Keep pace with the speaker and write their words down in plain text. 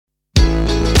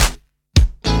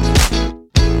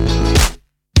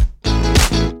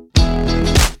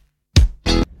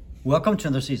Welcome to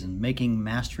another season, making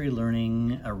mastery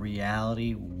learning a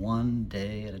reality one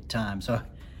day at a time. So,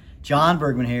 John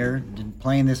Bergman here, been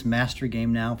playing this mastery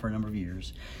game now for a number of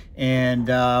years. And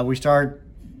we start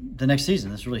the next season.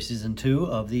 This is really season 2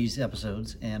 of these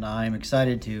episodes. And I'm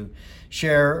excited to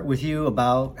share with you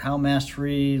about how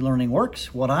mastery learning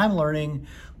works, what I'm learning,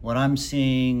 what I'm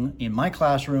seeing in my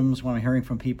classrooms, what I'm hearing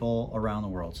from people around the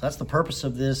world. So that's the purpose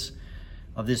of this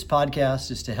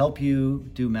podcast, is to help you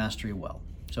do mastery well.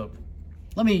 So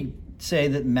let me say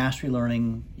that mastery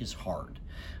learning is hard.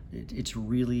 It's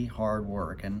really hard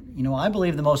work. And, I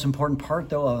believe the most important part,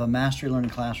 though, of a mastery learning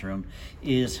classroom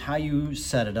is how you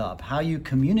set it up, how you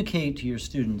communicate to your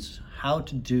students how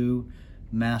to do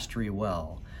mastery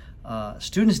well.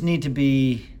 Students need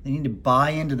to buy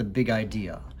into the big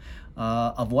idea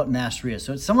of what mastery is.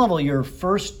 So at some level, your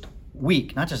first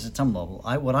week, not just at some level,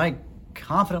 what I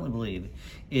confidently believe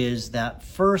is that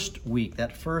first week,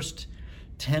 that first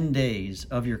 10 days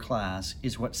of your class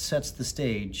is what sets the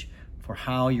stage for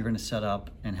how you're going to set up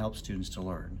and help students to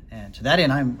learn. And to that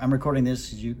end, I'm recording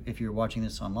this if you're watching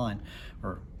this online,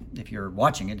 or if you're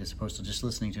watching it as opposed to just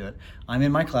listening to it. I'm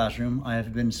in my classroom. I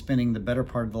have been spending the better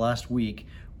part of the last week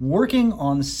working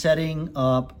on setting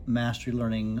up mastery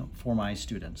learning for my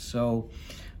students. So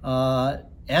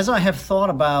as I have thought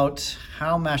about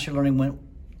how mastery learning went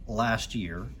last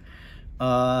year,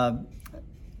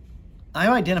 I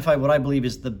identified what I believe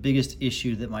is the biggest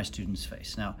issue that my students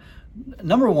face. Now,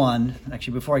 number one,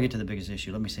 actually, before I get to the biggest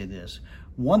issue, let me say this.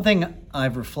 One thing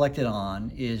I've reflected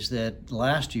on is that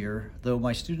last year, though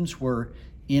my students were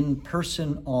in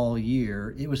person all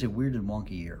year, it was a weird and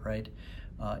wonky year, right?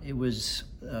 It was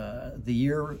the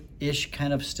year-ish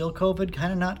kind of still COVID,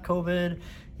 kind of not COVID,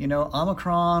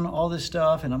 Omicron, all this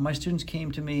stuff. And my students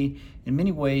came to me in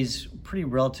many ways pretty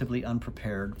relatively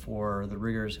unprepared for the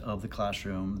rigors of the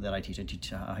classroom that I teach. I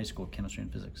teach high school chemistry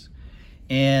and physics.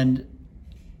 And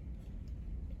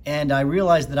I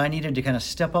realized that I needed to kind of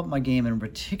step up my game and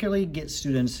particularly get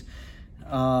students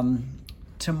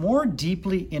to more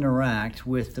deeply interact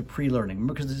with the pre-learning,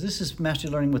 because this is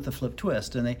mastery learning with the flip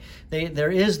twist. And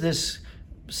there is this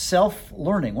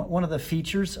self-learning. One of the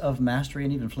features of mastery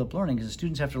and even flipped learning is that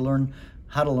students have to learn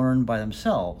how to learn by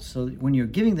themselves. So when you're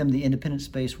giving them the independent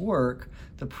space work,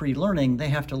 the pre-learning, they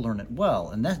have to learn it well.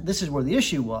 And this is where the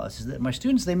issue was, is that my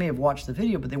students, they may have watched the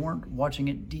video, but they weren't watching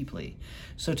it deeply.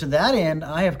 So to that end,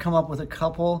 I have come up with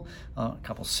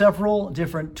several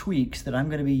different tweaks that I'm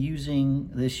going to be using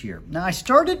this year. Now, I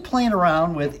started playing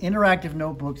around with interactive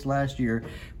notebooks last year,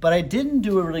 but I didn't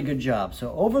do a really good job.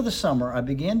 So over the summer, I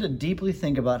began to deeply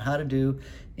think about how to do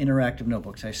interactive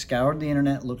notebooks. I scoured the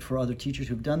internet, looked for other teachers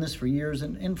who've done this for years,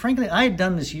 and frankly, I had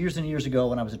done this years and years ago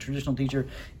when I was a traditional teacher,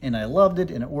 and I loved it,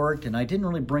 and it worked, and I didn't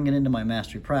really bring it into my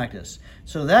mastery practice.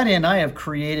 So to that end, I have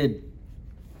created,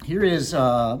 here is,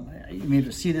 you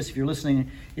may see this if you're listening,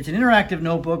 it's an interactive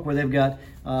notebook where they've got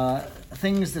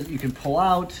things that you can pull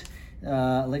out.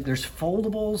 Like there's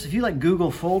foldables. If you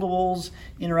Google foldables,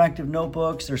 interactive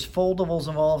notebooks, there's foldables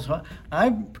involved. So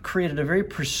I've created a very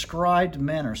prescribed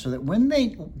manner so that when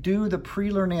they do the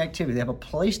pre-learning activity, they have a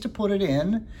place to put it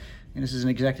in, and this is an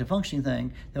executive functioning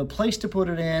thing, they have a place to put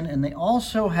it in, and they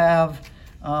also have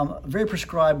a very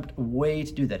prescribed way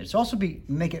to do that. It's also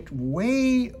make it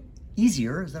way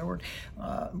easier, is that a word?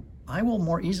 I will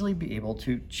more easily be able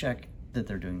to check that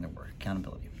they're doing their work,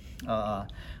 accountability.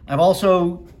 I've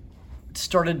also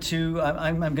started to,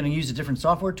 I'm going to use a different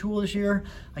software tool this year.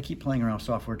 I keep playing around with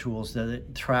software tools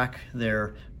that track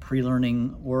their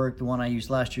pre-learning work. The one I used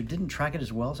last year didn't track it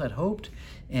as well as I'd hoped,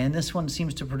 and this one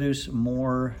seems to produce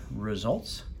more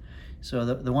results. So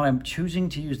the one I'm choosing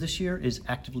to use this year is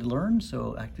Actively Learn,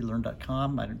 so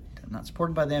activellearn.com. I'm not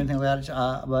supported by anything like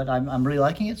that, but I'm really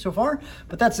liking it so far.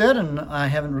 But that's it, and I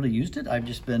haven't really used it. I've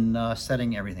just been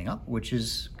setting everything up, which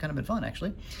has kind of been fun,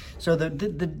 actually. So the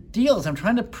deal is I'm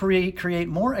trying to create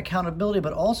more accountability,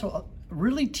 but also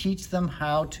really teach them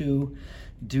how to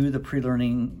do the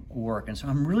pre-learning work. And so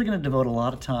I'm really going to devote a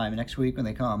lot of time next week when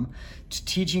they come to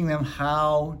teaching them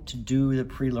how to do the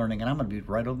pre-learning. And I'm going to be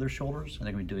right over their shoulders, and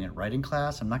they're going to be doing it right in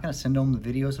class. I'm not going to send them the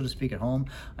video, so to speak, at home.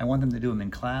 I want them to do them in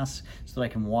class so that I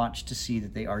can watch to see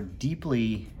that they are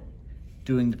deeply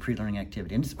doing the pre-learning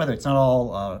activity. And by the way, it's not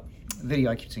all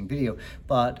video, I keep saying video,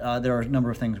 but there are a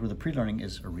number of things where the pre-learning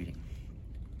is a reading.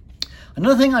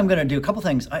 Another thing I'm going to do, a couple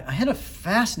things. I had a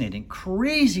fascinating,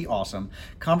 crazy awesome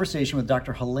conversation with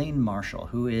Dr. Helene Marshall,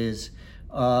 who is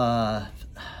one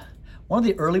of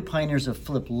the early pioneers of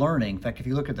flipped learning. In fact, if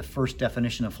you look at the first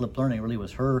definition of flipped learning, it really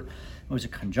was her. It was a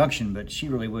conjunction, but she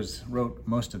really wrote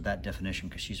most of that definition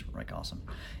because she's like awesome.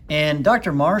 And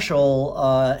Dr. Marshall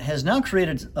has now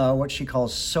created what she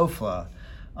calls SOFA,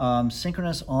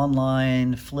 synchronous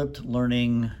online flipped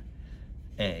learning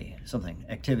something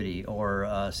activity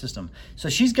or system. So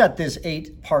she's got this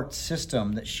 8-part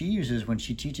system that she uses when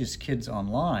she teaches kids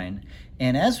online.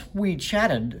 And as we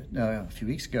chatted a few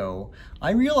weeks ago,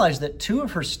 I realized that 2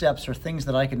 of her steps are things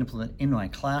that I can implement in my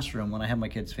classroom when I have my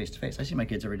kids face-to-face. I see my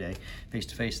kids every day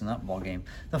face-to-face in that ball game.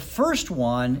 The first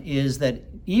one is that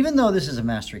even though this is a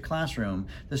mastery classroom,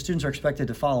 the students are expected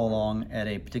to follow along at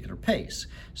a particular pace.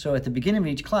 So at the beginning of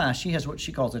each class, she has what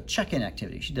she calls a check-in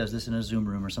activity. She does this in a Zoom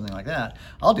room or something like that.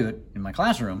 I'll do it in my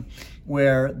classroom,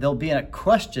 where there'll be a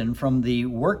question from the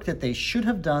work that they should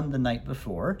have done the night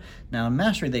before. Now in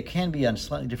Mastery, they can be on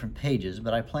slightly different pages,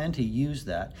 but I plan to use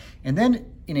that. And then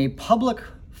in a public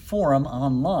forum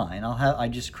online, I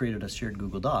just created a shared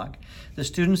Google Doc. The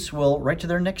students will write to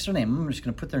their next to their name. I'm just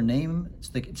going to put their name,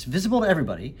 it's visible to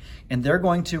everybody, and they're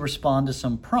going to respond to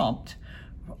some prompt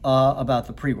about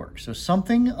the pre-work. So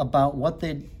something about what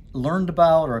they learned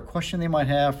about or a question they might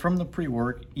have from the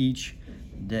pre-work each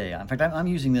day. In fact, I'm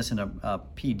using this in a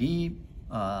PD.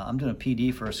 I'm doing a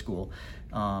PD for a school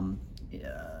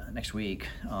next week.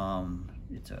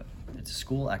 It's a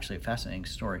school, actually a fascinating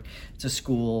story. It's a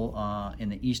school in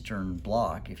the Eastern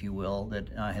Bloc, if you will, that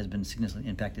has been significantly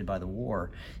impacted by the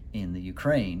war in the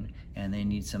Ukraine, and they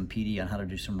need some PD on how to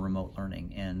do some remote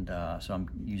learning. And so I'm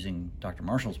using Dr.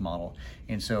 Marshall's model.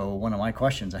 And so one of my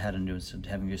questions I had to do is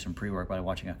having to do some pre-work by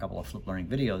watching a couple of flipped learning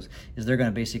videos, is they're going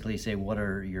to basically say, what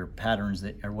are your patterns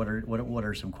that, or what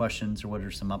are some questions or what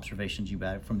are some observations you've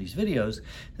had from these videos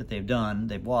that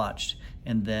they've watched.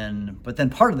 And then, but then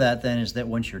part of that then is that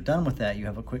once you're done with that, you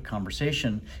have a quick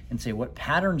conversation and say, what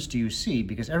patterns do you see?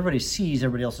 Because everybody sees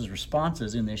everybody else's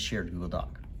responses in this shared Google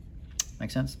Doc. Make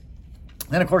sense?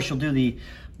 Then of course you'll do the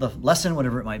lesson,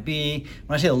 whatever it might be.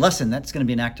 When I say a lesson, that's going to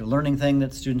be an active learning thing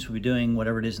that students will be doing,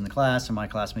 whatever it is in the class. In my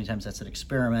class, many times that's an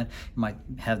experiment. You might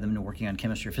have them working on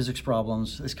chemistry or physics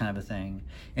problems, this kind of a thing.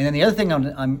 And then the other thing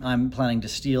I'm planning to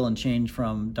steal and change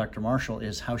from Dr. Marshall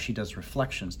is how she does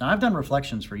reflections. Now I've done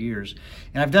reflections for years,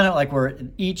 and I've done it like where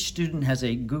each student has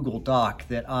a Google Doc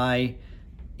that I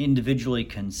individually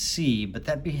can see, but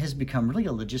that has become really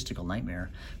a logistical nightmare,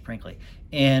 frankly.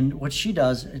 And what she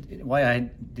does, why I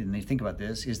didn't even think about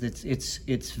this, is that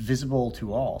it's visible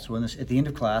to all. So at the end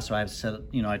of class, so I have set,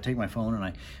 I take my phone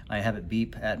and I have it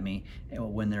beep at me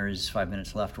when there is 5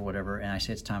 minutes left or whatever, and I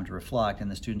say it's time to reflect, and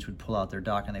the students would pull out their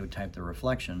doc and they would type their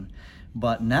reflection.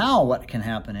 But now what can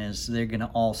happen is they're going to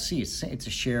all see. It's a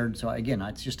shared, so again,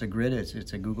 it's just a grid.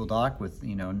 It's a Google Doc with,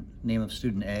 name of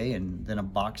student A and then a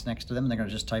box next to them, and they're going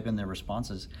to just type in their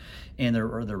responses and their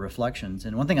reflections.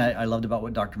 And one thing I loved about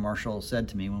what Dr. Marshall said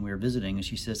to me when we were visiting is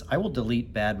she says, I will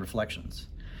delete bad reflections.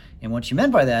 And what she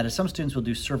meant by that is some students will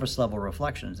do surface level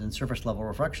reflections, and surface level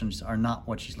reflections are not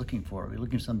what she's looking for. We're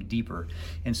looking for something deeper.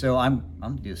 And so I'm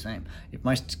gonna do the same.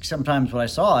 Sometimes what I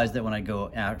saw is that when I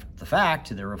go after the fact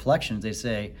to their reflections, they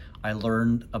say, I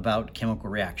learned about chemical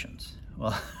reactions.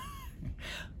 Well,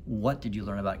 what did you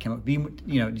learn about chemical?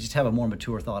 Just have a more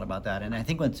mature thought about that. And I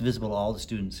think when it's visible to all the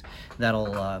students,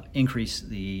 that'll increase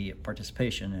the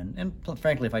participation. And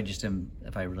frankly,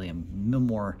 if I really am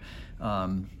more,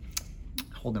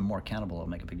 hold them more accountable, it'll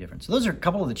make a big difference. So those are a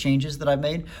couple of the changes that I've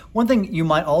made. One thing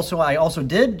I also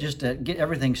did just to get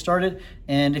everything started,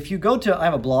 and if you go to, I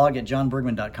have a blog at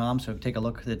johnbergman.com, so take a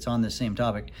look, that's on this same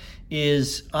topic,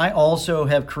 is I also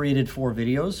have created 4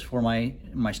 videos for my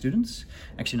students.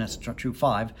 Actually, that's true,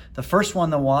 5. The first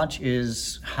one to watch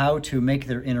is how to make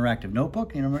their interactive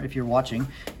notebook. If you're watching,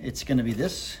 it's going to be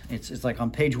this. It's like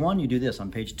on page 1, you do this. On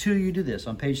page 2, you do this.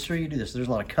 On page 3, you do this. There's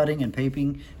a lot of cutting and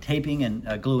taping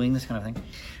and gluing, this kind of thing.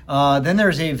 Then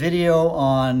there's a video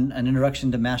on an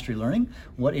introduction to mastery learning.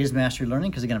 What is mastery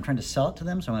learning? Because again, I'm trying to sell it to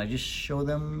them, so I'm going to just show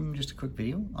them just a quick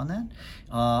video on that.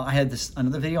 I had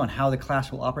another video on how the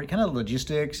class will operate, kind of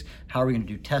logistics, how are we going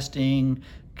to do testing,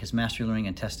 because mastery learning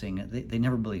and testing, they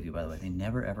never believe you, by the way. They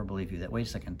never, ever believe you that, wait a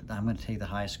second, I'm going to take the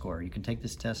highest score. You can take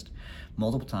this test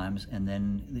multiple times, and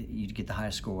then you get the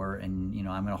highest score, and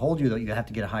I'm going to hold you, though, you have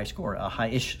to get a high score, a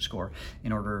high-ish score,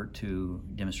 in order to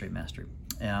demonstrate mastery.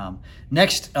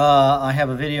 Next, I have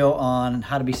a video on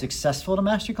how to be successful in a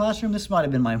mastery classroom. This might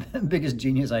have been my biggest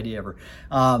genius idea ever.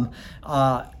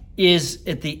 Is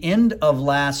at the end of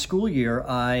last school year,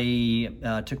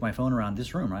 I took my phone around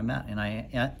this room I'm at, and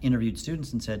I interviewed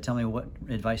students and said, tell me, what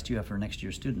advice do you have for next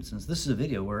year's students? And this is a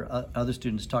video where other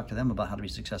students talk to them about how to be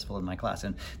successful in my class.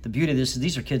 And the beauty of this is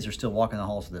these are kids who are still walking the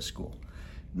halls of this school.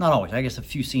 not always. I guess a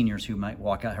few seniors who might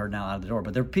walk out of the door,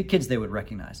 but they're kids they would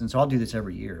recognize. And so I'll do this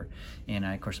every year. And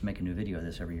I, of course, make a new video of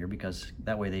this every year because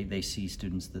that way they see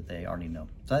students that they already know.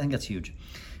 So I think that's huge.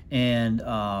 And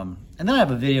then I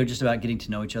have a video just about getting to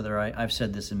know each other. I've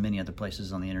said this in many other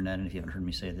places on the internet, and if you haven't heard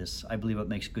me say this, I believe what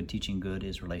makes good teaching good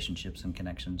is relationships and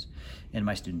connections. And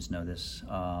my students know this,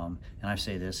 and I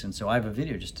say this. And so I have a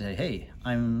video just to say, hey,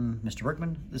 I'm Mr.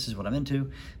 Berkman. This is what I'm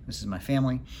into. This is my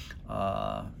family.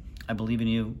 I believe in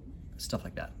you, stuff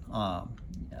like that.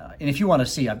 And if you want to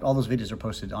see, all those videos are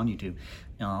posted on YouTube,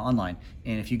 online.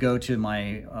 And if you go to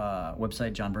my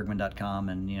website, johnbergman.com,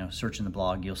 and search in the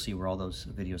blog, you'll see where all those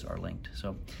videos are linked.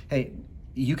 So, hey,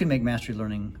 you can make mastery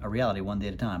learning a reality one day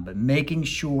at a time, but making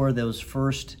sure those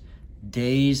first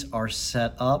days are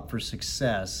set up for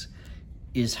success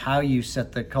is how you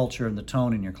set the culture and the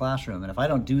tone in your classroom. And if I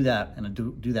don't do that and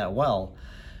do that well,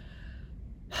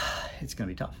 it's going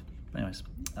to be tough. Anyways,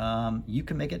 you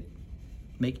can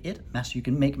you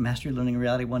can make mastery learning a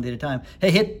reality one day at a time.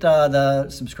 Hey, hit the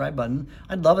subscribe button.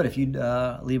 I'd love it if you'd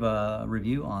leave a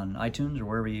review on iTunes or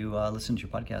wherever you listen to your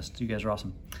podcast. You guys are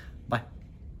awesome. Bye.